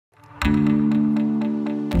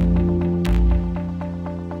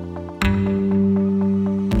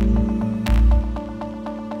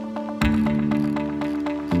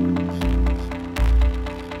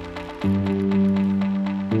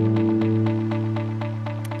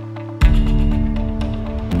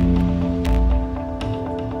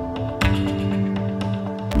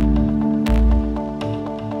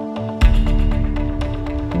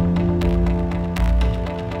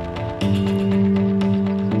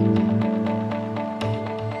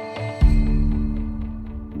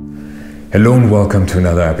Hello and welcome to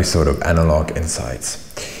another episode of Analog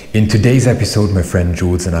Insights. In today's episode, my friend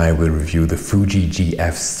Jules and I will review the Fuji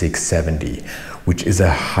GF670, which is a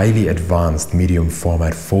highly advanced medium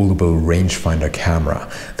format foldable rangefinder camera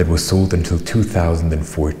that was sold until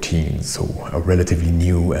 2014, so a relatively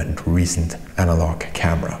new and recent analog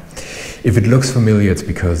camera. If it looks familiar, it's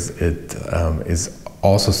because it is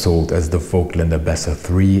also sold as the Voigtländer Bessa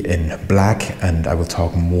III in black, and I will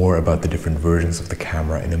talk more about the different versions of the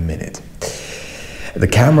camera in a minute. The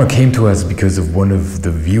camera came to us because of one of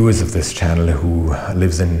the viewers of this channel who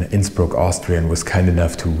lives in Innsbruck, Austria, and was kind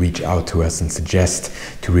enough to reach out to us and suggest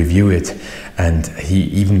to review it. And he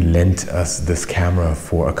even lent us this camera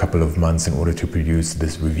for a couple of months in order to produce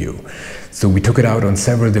this review. So we took it out on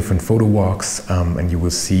several different photo walks, and you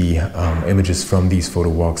will see images from these photo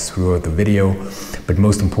walks throughout the video. But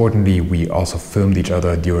most importantly, we also filmed each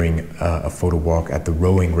other during a photo walk at the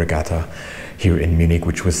rowing regatta here in Munich,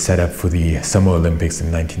 which was set up for the Summer Olympics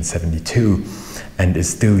in 1972 and is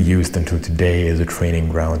still used until today as a training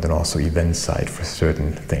ground and also event site for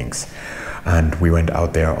certain things. And we went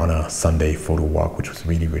out there on a Sunday photo walk, which was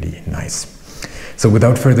really, really nice. So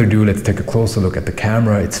without further ado, let's take a closer look at the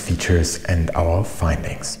camera, its features, and our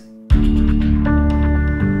findings.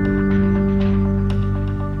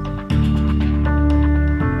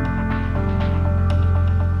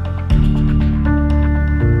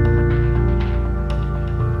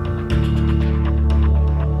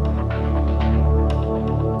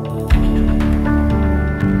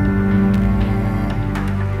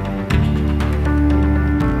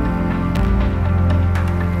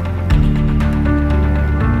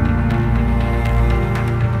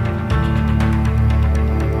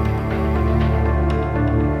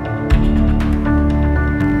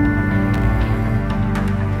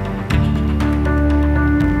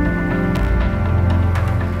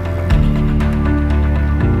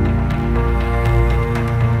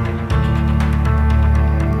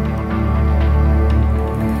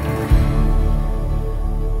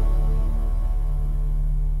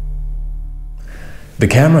 The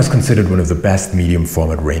camera is considered one of the best medium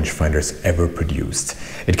format rangefinders ever produced.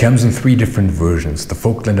 It comes in three different versions: the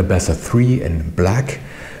Voigtländer Bessa III in black,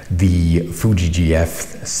 the Fuji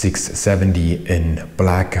GF670 in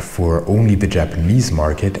black for only the Japanese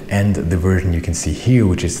market, and the version you can see here,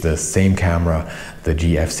 which is the same camera, the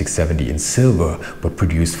GF670 in silver, but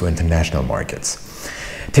produced for international markets.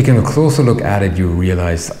 Taking a closer look at it, you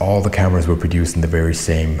realize all the cameras were produced in the very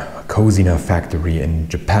same Cosina factory in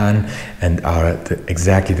Japan and are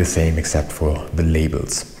exactly the same except for the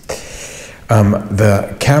labels.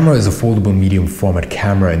 The camera is a foldable medium format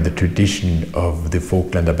camera in the tradition of the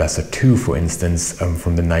Voigtländer Bessa II, for instance,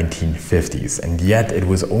 from the 1950s, and yet it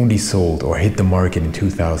was only sold or hit the market in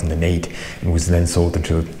 2008 and was then sold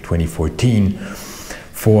until 2014.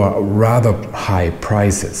 For rather high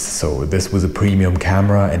prices. So this was a premium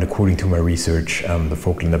camera, and according to my research, the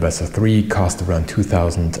Voigtländer Bessa III cost around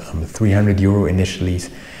 2,300 euro initially,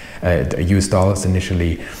 US dollars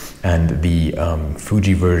initially, and the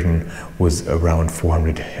Fuji version was around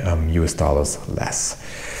 400 US dollars less.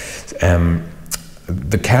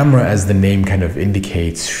 The camera, as the name kind of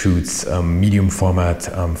indicates, shoots medium format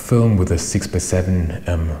film with a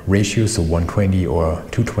 6:7 ratio, so 120 or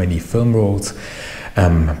 220 film rolls.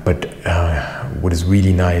 But what is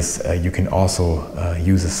really nice, you can also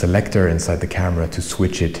use a selector inside the camera to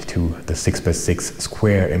switch it to the 6:6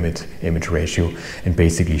 square image ratio and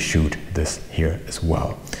basically shoot this here as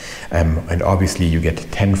well. And obviously you get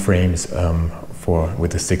 10 frames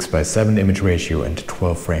with a 6:7 image ratio and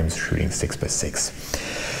 12 frames shooting 6:6.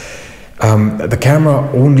 The camera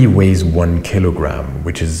only weighs 1 kilogram,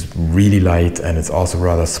 which is really light, and it's also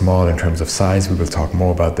rather small in terms of size. We will talk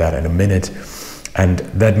more about that in a minute. And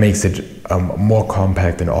that makes it more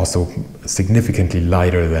compact and also significantly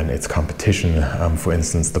lighter than its competition, for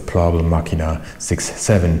instance the Plauble Machina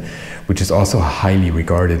 6.7, which is also a highly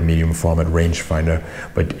regarded medium format rangefinder,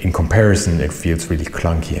 but in comparison it feels really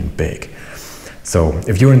clunky and big. So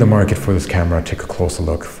if you're in the market for this camera, take a closer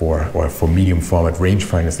look or for medium format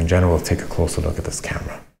rangefinders in general, take a closer look at this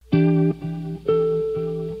camera.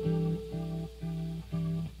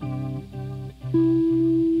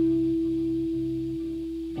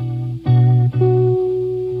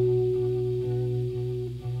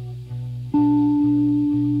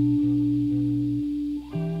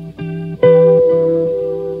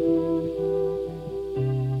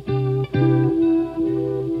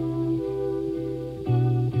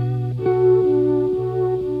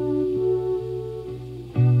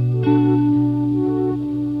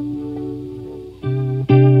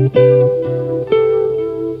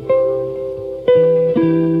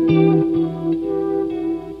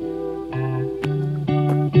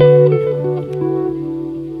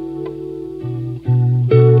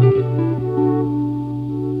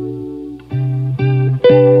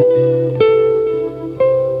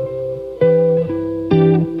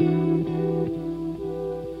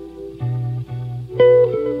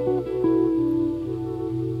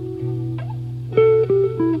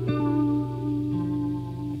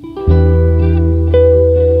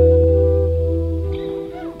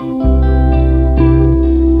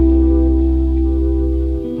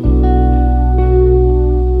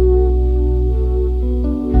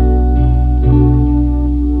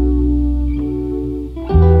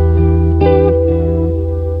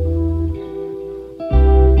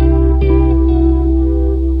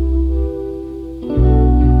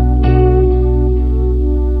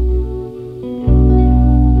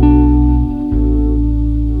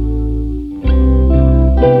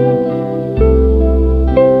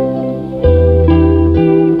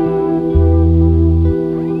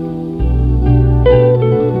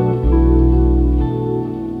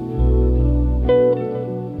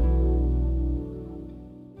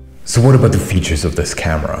 about the features of this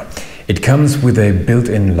camera. It comes with a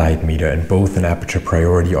built-in light meter in both an aperture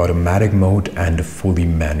priority automatic mode and a fully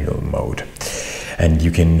manual mode. And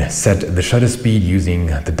you can set the shutter speed using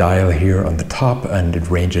the dial here on the top, and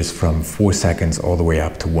it ranges from 4 seconds all the way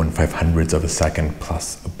up to 1/500th of a second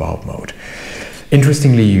plus a bulb mode.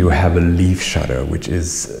 Interestingly, you have a leaf shutter, which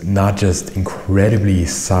is not just incredibly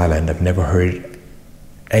silent. I've never heard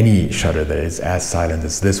any shutter that is as silent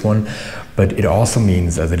as this one, but it also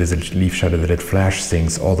means, as it is a leaf shutter, that it flash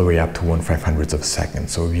syncs all the way up to 1/500th of a second.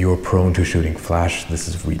 So if you're prone to shooting flash, this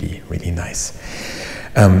is really, really nice.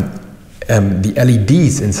 The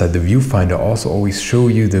LEDs inside the viewfinder also always show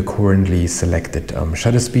you the currently selected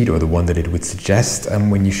shutter speed, or the one that it would suggest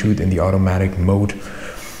when you shoot in the automatic mode.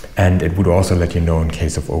 And it would also let you know in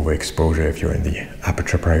case of overexposure if you're in the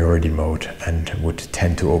aperture priority mode and would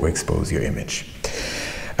tend to overexpose your image.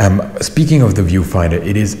 Speaking of the viewfinder,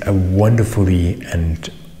 it is a wonderfully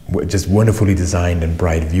designed and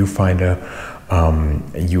bright viewfinder.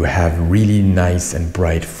 You have really nice and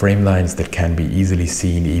bright frame lines that can be easily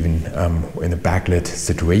seen even in a backlit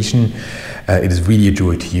situation. It is really a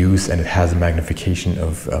joy to use, and it has a magnification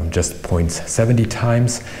of just 0.70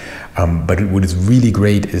 times. But what is really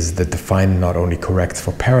great is that the finder not only corrects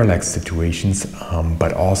for parallax situations,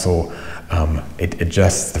 but also it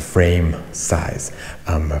adjusts the frame size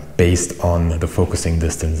based on the focusing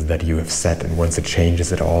distance that you have set, and once it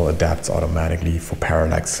changes, it all adapts automatically for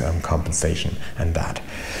parallax compensation and that.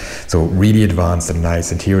 So really advanced and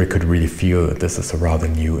nice, and here I could really feel that this is a rather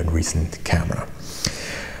new and recent camera.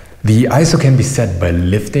 The ISO can be set by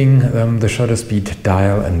lifting the shutter speed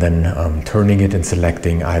dial and then turning it and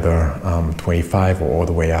selecting either 25 or all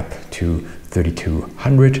the way up to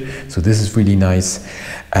 3200. So this is really nice,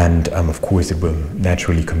 and of course it will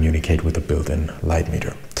naturally communicate with the built-in light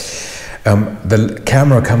meter. The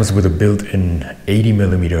camera comes with a built-in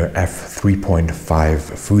 80mm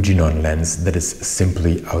f3.5 Fujinon lens that is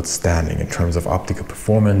simply outstanding in terms of optical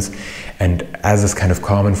performance, and as is kind of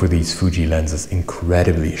common for these Fuji lenses,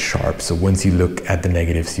 incredibly sharp. So once you look at the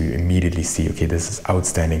negatives, you immediately see, okay, this is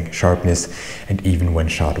outstanding sharpness, and even when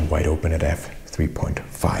shot wide open at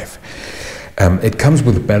f3.5. It comes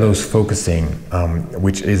with bellows focusing,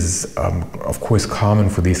 which is of course common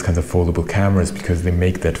for these kinds of foldable cameras, because they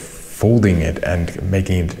make that folding it and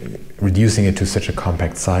reducing it to such a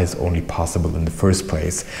compact size only possible in the first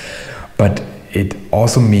place. But it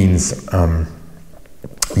also means,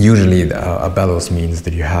 usually a bellows means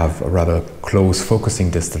that you have rather close focusing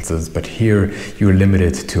distances, but here you're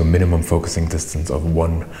limited to a minimum focusing distance of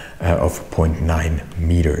 0.9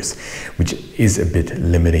 meters, which is a bit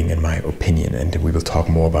limiting in my opinion, and we will talk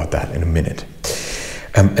more about that in a minute.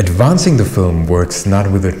 Advancing the film works not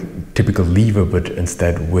with a typical lever, but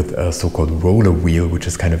instead with a so-called roller wheel, which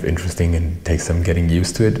is kind of interesting and takes some getting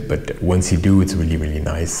used to it. But once you do, it's really, really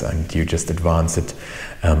nice, and you just advance it,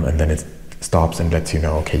 and then it stops and lets you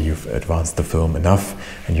know, okay, you've advanced the film enough,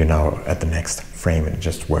 and you're now at the next frame, and it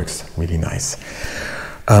just works really nice.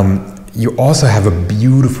 You also have a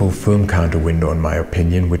beautiful film counter window, in my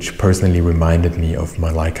opinion, which personally reminded me of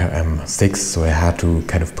my Leica M6, so I had to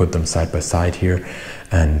kind of put them side by side here,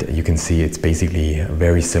 and you can see it's basically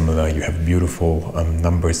very similar. You have beautiful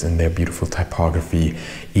numbers in there, beautiful typography,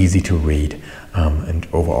 easy to read, and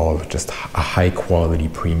overall just a high quality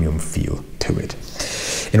premium feel to it.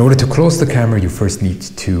 In order to close the camera, you first need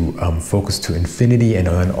to focus to infinity, and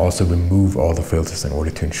then also remove all the filters in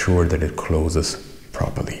order to ensure that it closes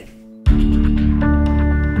properly.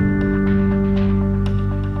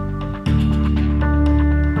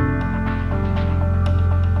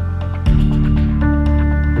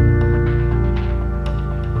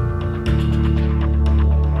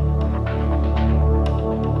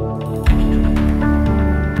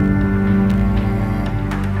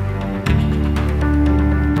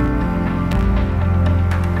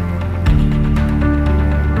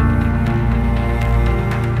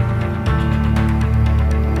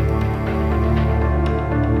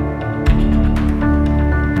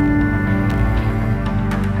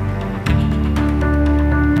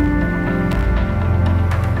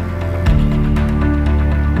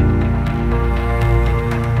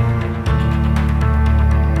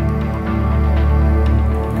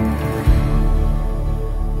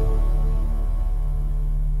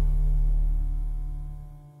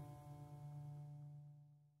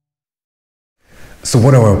 So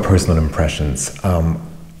what are our personal impressions?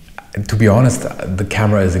 To be honest, the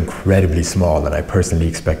camera is incredibly small, and I personally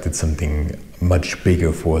expected something much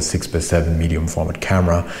bigger for a 6x7 medium format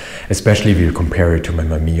camera, especially if you compare it to my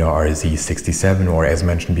Mamiya RZ67, or as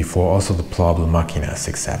mentioned before, also the Plauble Machina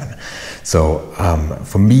 6.7. So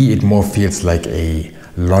for me, it more feels like a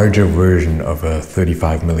larger version of a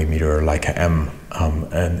 35mm Leica M,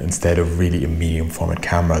 and instead of really a medium format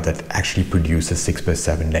camera that actually produces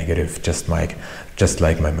 6x7 negative, just like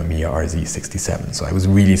my Mamiya RZ67. So I was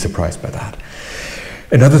really surprised by that.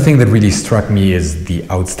 Another thing that really struck me is the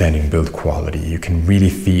outstanding build quality. You can really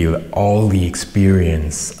feel all the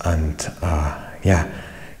experience and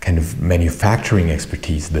kind of manufacturing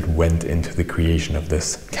expertise that went into the creation of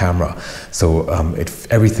this camera. So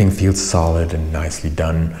everything feels solid and nicely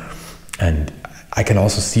done, and I can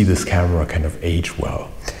also see this camera kind of age well.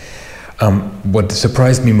 What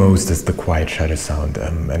surprised me most is the quiet shutter sound,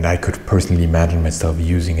 and I could personally imagine myself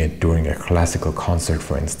using it during a classical concert,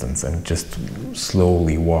 for instance, and just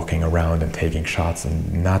slowly walking around and taking shots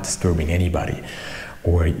and not disturbing anybody,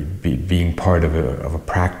 or being part of a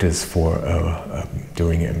practice for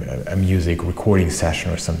during a music recording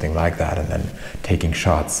session or something like that, and then taking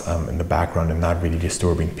shots in the background and not really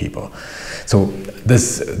disturbing people. So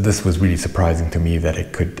this was really surprising to me, that I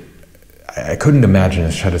couldn't imagine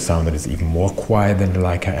a shutter sound that is even more quiet than the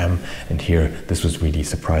Leica M, and here this was really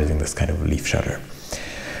surprising, this kind of leaf shutter.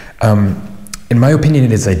 In my opinion,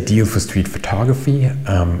 it is ideal for street photography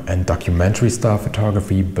and documentary style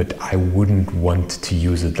photography, but I wouldn't want to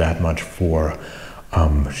use it that much for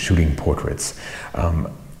shooting portraits.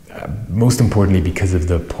 Most importantly, because of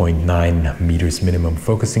the 0.9 meters minimum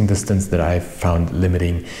focusing distance that I found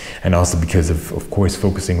limiting, and also because of course,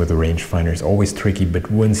 focusing with a rangefinder is always tricky, but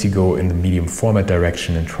once you go in the medium format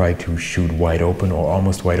direction and try to shoot wide open or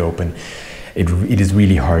almost wide open, it is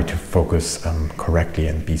really hard to focus correctly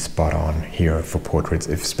and be spot on here for portraits,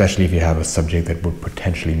 especially if you have a subject that would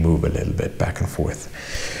potentially move a little bit back and forth.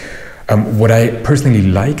 What I personally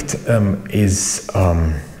liked is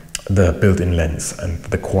the built-in lens and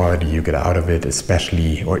the quality you get out of it,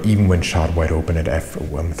 especially or even when shot wide open at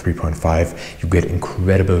f3.5, you get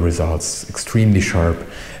incredible results, extremely sharp,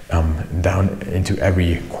 down into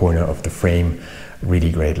every corner of the frame.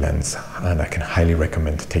 Really great lens, and I can highly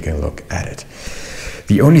recommend taking a look at it.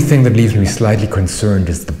 The only thing that leaves me slightly concerned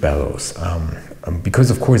is the bellows.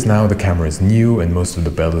 Because of course now the camera is new, and most of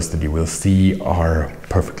the bellows that you will see are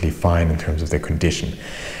perfectly fine in terms of their condition.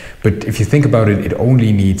 But if you think about it, it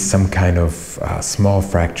only needs some kind of small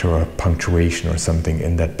fracture or punctuation or something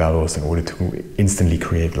in that bellows in order to instantly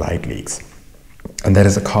create light leaks. And that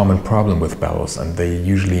is a common problem with bellows, and they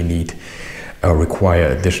usually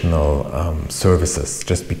require additional services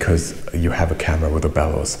just because you have a camera with a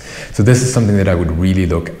bellows. So this is something that I would really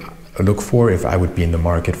look for if I would be in the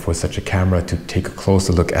market for such a camera, to take a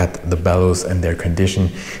closer look at the bellows and their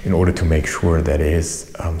condition in order to make sure that it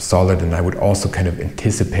is solid. And I would also kind of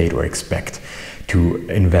anticipate or expect to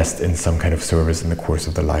invest in some kind of service in the course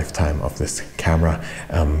of the lifetime of this camera,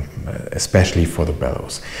 especially for the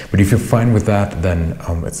bellows. But if you're fine with that, then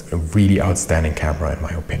it's a really outstanding camera in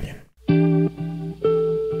my opinion.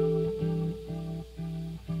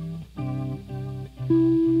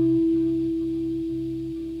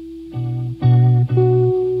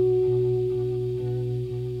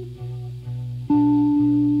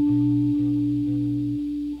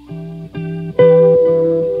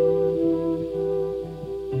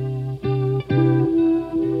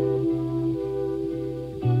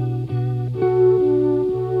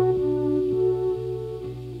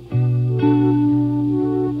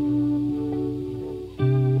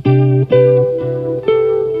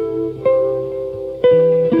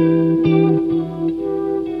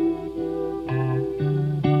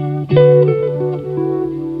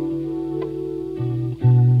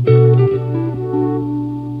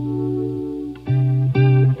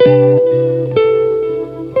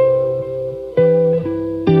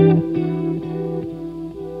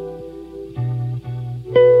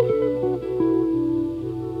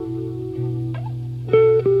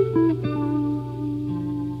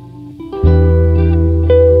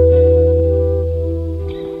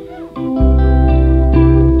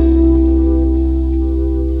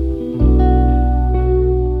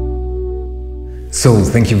 So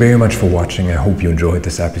thank you very much for watching. I hope you enjoyed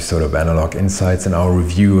this episode of Analog Insights and our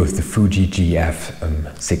review of the Fuji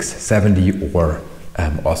GF670, or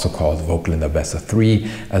also called Voigtländer Bessa III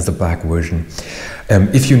as the black version.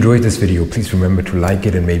 If you enjoyed this video, please remember to like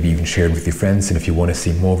it and maybe even share it with your friends. And if you want to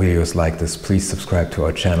see more videos like this, please subscribe to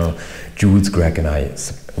our channel. Jules, Greg and I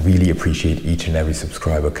really appreciate each and every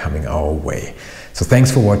subscriber coming our way. So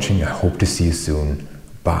thanks for watching. I hope to see you soon.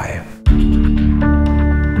 Bye.